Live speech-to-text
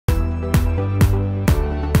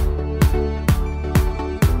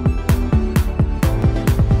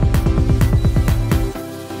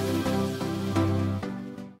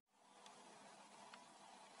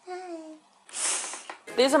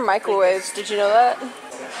These are microwaves. Did you know that?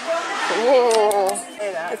 Whoa.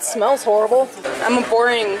 It smells horrible. I'm a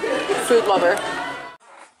boring food lover.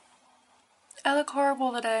 I look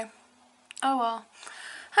horrible today. Oh well.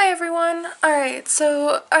 Hi everyone. Alright,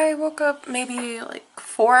 so I woke up maybe like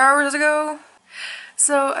 4 hours ago.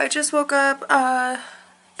 So I just woke up.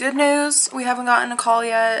 Good news. We haven't gotten a call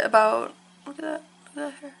yet about, look at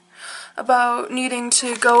that hair, about needing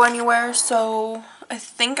to go anywhere, so I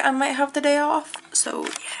think I might have the day off. So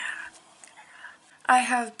yeah. I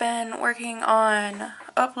have been working on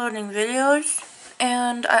uploading videos,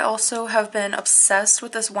 and I also have been obsessed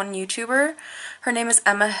with this one YouTuber. Her name is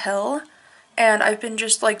Emma Hill, and I've been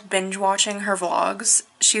just like binge watching her vlogs.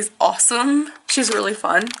 She's awesome. She's really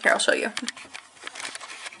fun. Here, I'll show you.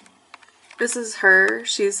 This is her.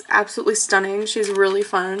 She's absolutely stunning. She's really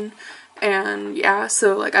fun. And yeah,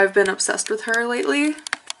 so like I've been obsessed with her lately.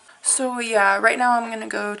 So yeah, right now I'm gonna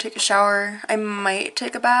go take a shower. I might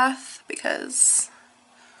take a bath because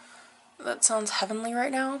that sounds heavenly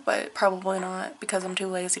right now, but probably not because I'm too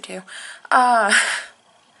lazy to.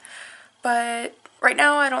 But right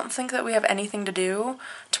now I don't think that we have anything to do.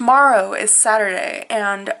 Tomorrow is Saturday,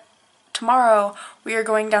 and tomorrow we are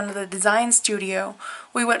going down to the design studio.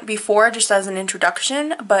 We went before just as an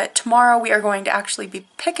introduction, but tomorrow we are going to actually be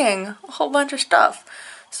picking a whole bunch of stuff.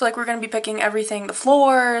 So like we're going to be picking everything, the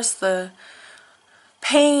floors, the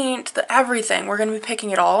paint, the everything. We're going to be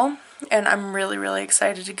picking it all, and I'm really, really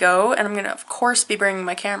excited to go, and I'm going to of course be bringing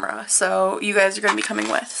my camera, so you guys are going to be coming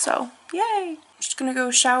with, so yay! I'm just going to go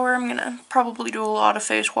shower. I'm going to probably do a lot of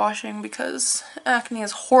face washing because acne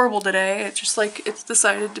is horrible today. It's just like, it's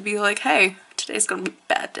decided to be like, hey, today's going to be a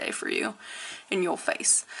bad day for you in your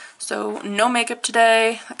face. So no makeup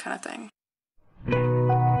today, that kind of thing.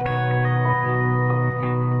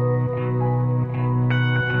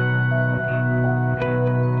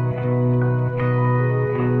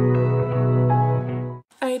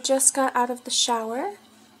 I just got out of the shower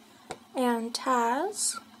and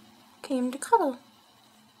Taz came to cuddle.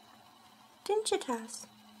 Didn't you, Taz?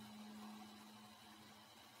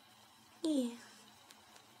 Yeah.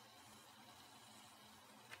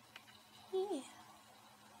 Yeah.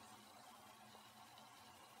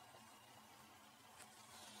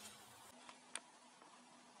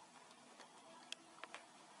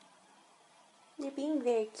 You're being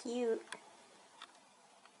very cute.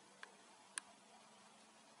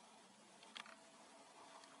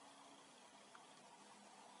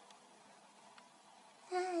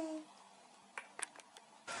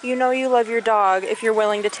 You know you love your dog if you're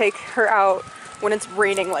willing to take her out when it's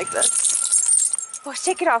raining like this. Oh,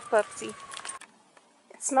 shake it off, Pupsy.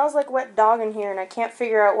 It smells like wet dog in here and I can't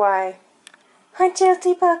figure out why. Hi,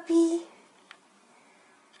 Chelsea puppy.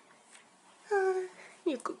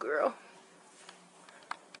 You good girl.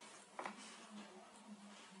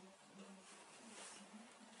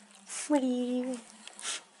 What are you doing?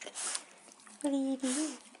 What are you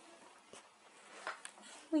doing?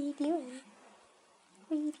 What are you doing?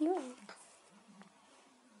 What are you doing?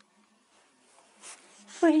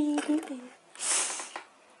 What are you doing?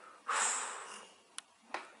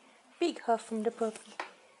 Big huff from the puppy.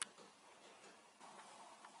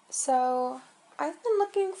 So, I've been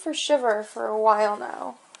looking for Shiver for a while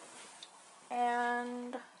now.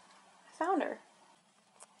 And I found her.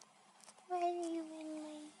 Why are you in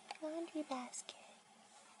my laundry basket?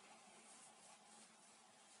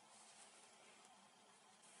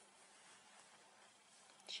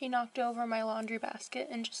 She knocked over my laundry basket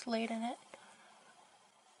and just laid in it.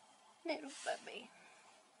 Little baby.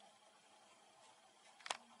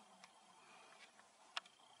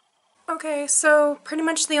 Okay, so pretty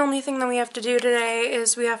much the only thing that we have to do today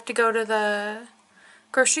is we have to go to the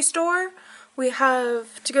grocery store. We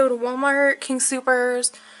have to go to Walmart, King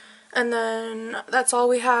Soopers, and then that's all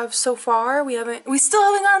we have so far. We still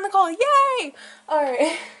haven't gotten the call. Yay!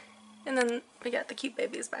 Alright. And then we got the cute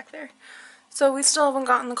babies back there. So we still haven't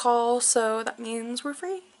gotten the call, so that means we're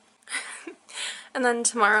free. And then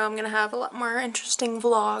tomorrow I'm gonna have a lot more interesting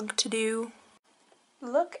vlog to do.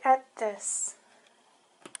 Look at this.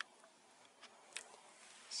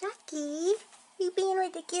 Shucky, you being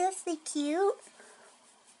ridiculously cute.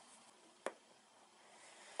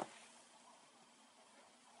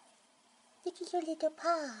 Look at your little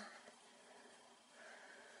paw.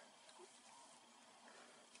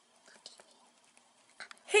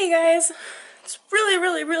 Hey guys, it's really,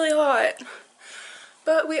 really, really hot.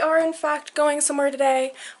 But we are in fact going somewhere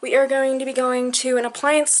today. We are going to be going to an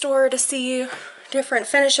appliance store to see different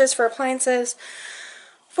finishes for appliances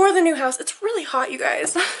for the new house. It's really hot, you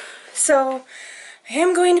guys. So I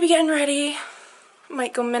am going to be getting ready.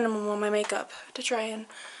 Might go minimal on my makeup to try and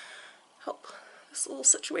help this little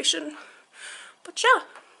situation. But yeah.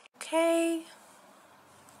 Okay.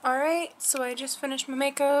 Alright, so I just finished my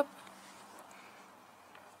makeup.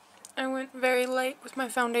 I went very light with my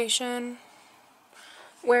foundation.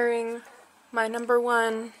 Wearing my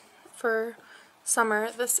 #1 for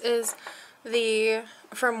summer. This is the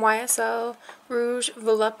from YSL Rouge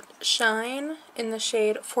Volupte Shine in the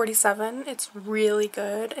shade 47. It's really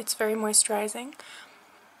good. It's very moisturizing.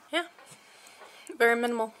 Yeah, very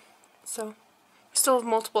minimal. So still have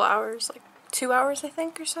multiple hours, like 2 hours I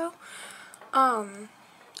think or so,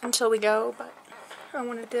 until we go, but I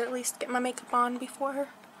wanted to at least get my makeup on before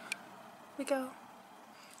we go.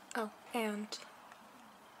 Oh, and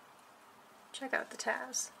check out the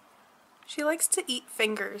Taz. She likes to eat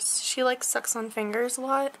fingers. She like sucks on fingers a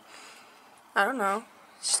lot. I don't know.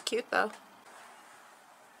 She's cute though.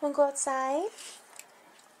 Wanna go outside?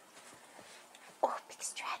 Oh, big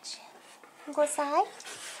stretch. Wanna go outside?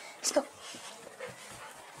 Let's go.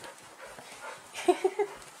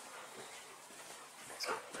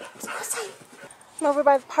 Let's go outside. I'm over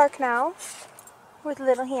by the park now with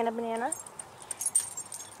little Hannah Banana.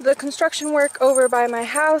 The construction work over by my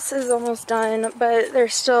house is almost done, but they're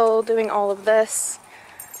still doing all of this.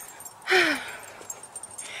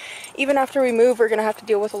 Even after we move, we're gonna have to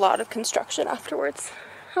deal with a lot of construction afterwards.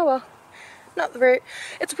 Oh well,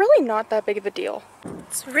 it's really not that big of a deal.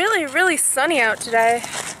 It's really, really sunny out today.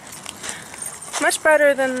 Much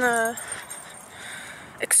better than the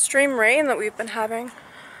extreme rain that we've been having.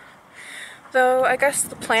 Though I guess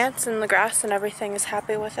the plants and the grass and everything is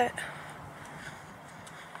happy with it.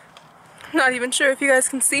 Not even sure if you guys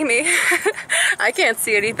can see me. I can't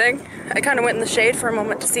see anything. I kind of went in the shade for a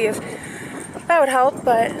moment to see if that would help,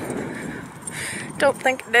 but don't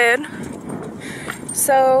think it did.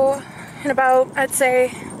 So in about, I'd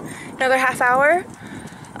say, another half hour,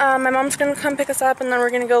 my mom's gonna come pick us up, and then we're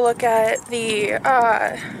gonna go look at the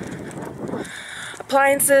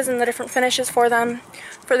appliances and the different finishes for them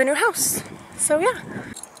for the new house. So yeah.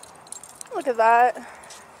 Look at that.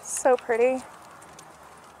 So pretty.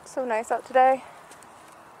 So nice out today.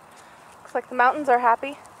 Looks like the mountains are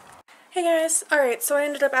happy. Hey guys, alright, so I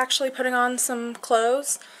ended up actually putting on some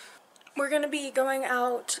clothes. We're gonna be going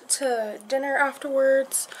out to dinner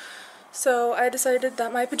afterwards, so I decided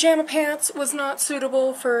that my pajama pants was not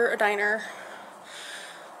suitable for a diner.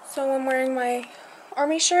 So I'm wearing my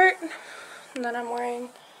army shirt, and then I'm wearing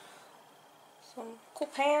some cool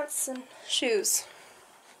pants and shoes.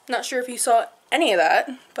 Not sure if you saw any of that,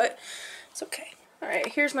 but it's okay. Alright,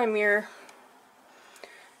 here's my mirror.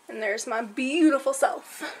 And there's my beautiful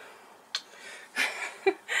self.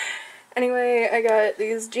 Anyway, I got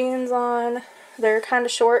these jeans on. They're kind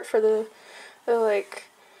of short for they're like,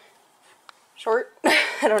 short.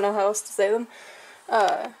 I don't know how else to say them.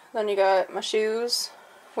 Then you got my shoes,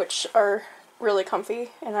 which are really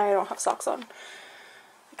comfy, and I don't have socks on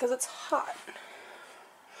because it's hot.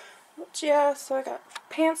 But yeah, so I got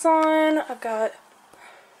pants on. I've got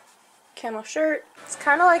camo shirt. It's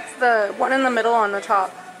kind of like the one in the middle on the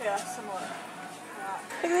top. Yeah, similar.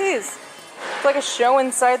 Look at these. It's like a show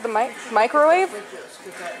inside the microwave.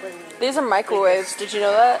 These are microwaves. Did you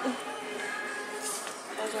know that?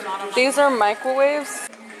 These are microwaves.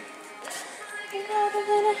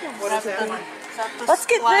 What is that? Let's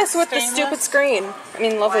get this with the stupid screen. I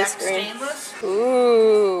mean, lovely screen.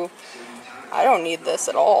 Ooh. I don't need this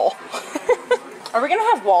at all. Are we gonna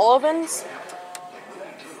have wall ovens?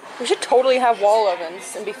 We should totally have wall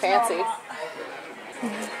ovens and be fancy.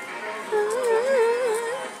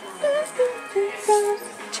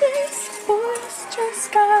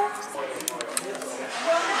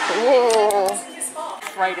 Whoa.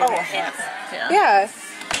 Right in your hand. Yeah.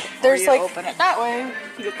 There's like open it that way.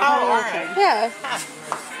 You get the alright. Yeah.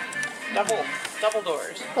 Double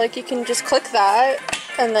doors. Like you can just click that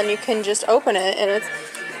and then you can just open it, and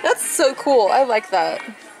that's so cool. I like that.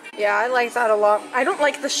 Yeah, I like that a lot. I don't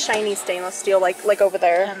like the shiny stainless steel like over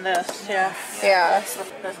there. And this, yeah. Yeah.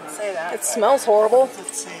 It doesn't say that. It smells horrible.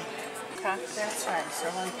 Let's see. Okay, that's fine. So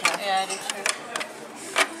yeah, I do too.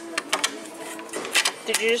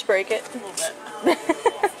 Did you just break it? A little bit.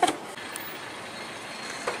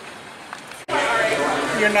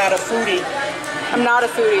 You're not a foodie. I'm not a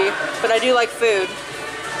foodie, but I do like food.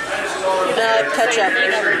 And I like ketchup.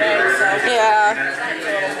 Every day, so Yeah. it's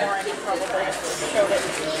a little boring. You probably showed it.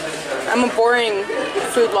 I'm a boring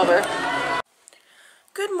food lover.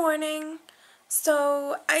 Good morning.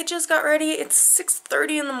 So I just got ready. It's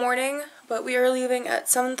 6:30 in the morning, but we are leaving at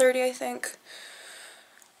 7:30, I think.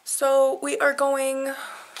 So we are going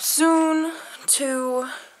soon to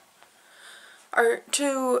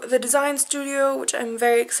the design studio, which I'm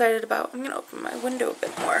very excited about. I'm gonna open my window a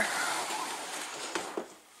bit more.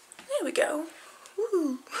 There we go.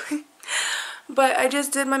 Woo. But I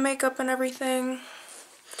just did my makeup and everything.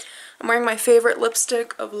 I'm wearing my favorite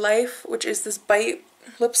lipstick of life, which is this Bite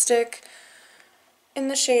lipstick in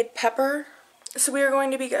the shade Pepper. So we are going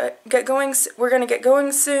to be we're going to get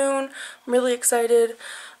going soon. I'm really excited.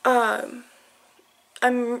 Like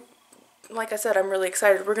I said, I'm really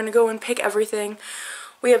excited. We're going to go and pick everything.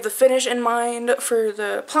 We have the finish in mind for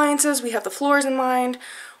the appliances. We have the floors in mind.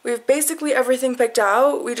 We have basically everything picked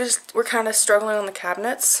out. We're kind of struggling on the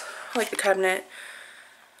cabinets. Like the cabinet,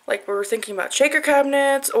 like we're thinking about shaker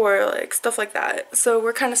cabinets or like stuff like that. So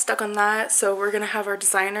we're kind of stuck on that. So we're going to have our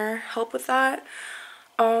designer help with that.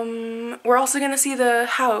 We're also going to see the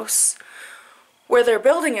house where they're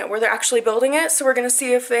building it, where they're actually building it. So we're going to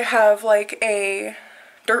see if they have like a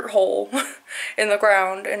dirt hole in the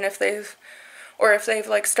ground, and if they've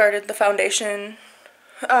like started the foundation,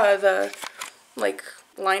 the like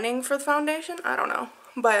lining for the foundation. I don't know,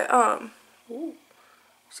 but ooh,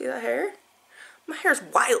 see that hair? My hair's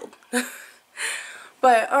wild.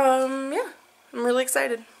 But yeah, I'm really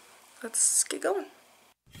excited. Let's get going.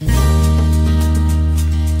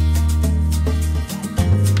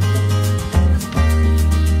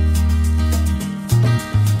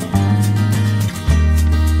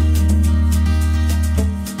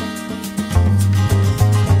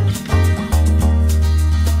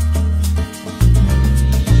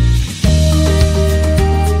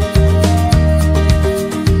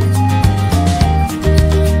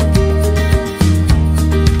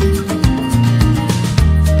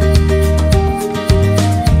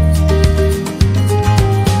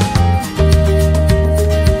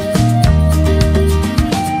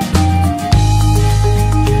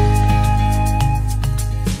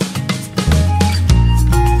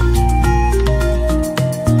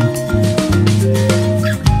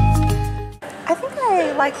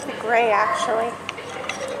 Actually,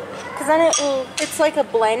 because then it's like a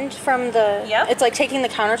blend from the, it's like taking the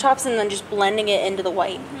countertops and then just blending it into the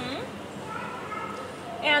white.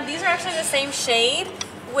 And these are actually the same shade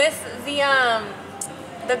with the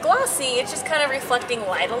glossy. It's just kind of reflecting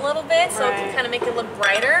light a little bit, so it can kind of make it look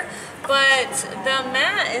brighter. But the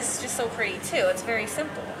matte is just so pretty too. It's very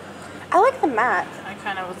simple. I like the matte. I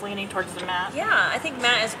kind of was leaning towards the matte. Yeah, I think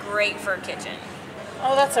matte is great for a kitchen.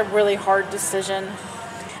 Oh, that's a really hard decision.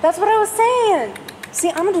 That's what I was saying. See,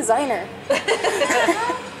 I'm a designer.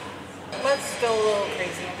 Let's go a little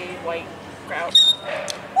crazy and be white grout.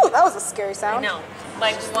 Ooh, that was a scary sound. I know.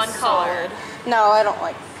 Like one color. No, I don't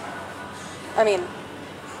like. I mean,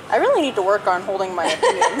 I really need to work on holding my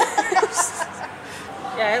opinion.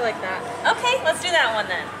 Yeah, I like that. Okay, let's do that one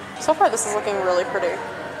then. So far, this is looking really pretty.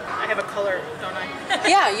 I have a color, don't I?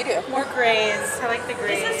 Yeah, you do. More grays. I like the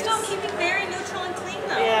grays. This is still keeping very neutral and clean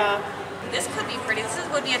though. Yeah. This could be pretty. This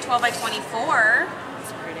would be a 12 by 24.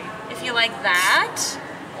 It's pretty. If you like that.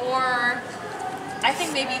 Or I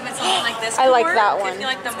think maybe even something like this. I like that one. If you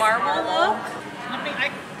like the marble look. I mean,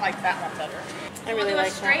 I like that one better. I really like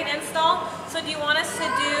like a straight install. So do you want us to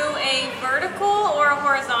do a vertical or a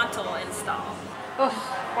horizontal install? Ugh,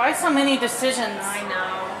 why so many decisions? I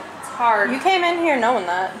know. It's hard. You came in here knowing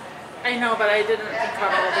that. I know, but I didn't think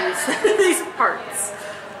about all these these parts.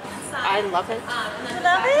 I love it.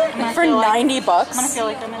 Love it? For $90 bucks. I'm gonna feel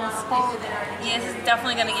like I'm in a spa. Yeah, this is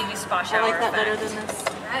definitely going to give you spa shower I like that better effect. than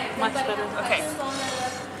this. Much better. Okay.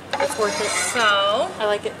 It's worth it. So, I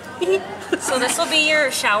like it. so this will be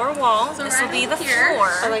your shower wall. This will be the floor.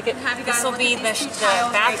 I like it. This will be the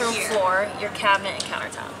bathroom floor, your cabinet and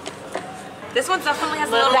countertop. This one definitely has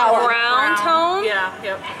a little brown tone. Yeah,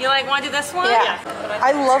 yep. You want to do this one? Yeah.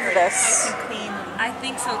 I love this. Clean. I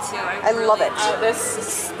think so too. I love it. This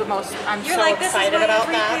is the most, I'm You're so like, this excited is about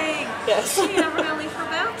everything. that. Yes. You're never going to leave her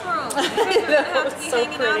bathroom. You're going to have to be so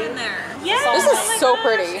hanging out pretty. in there. Yeah. This is so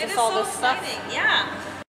pretty. It is all so this stuff. exciting. Yeah.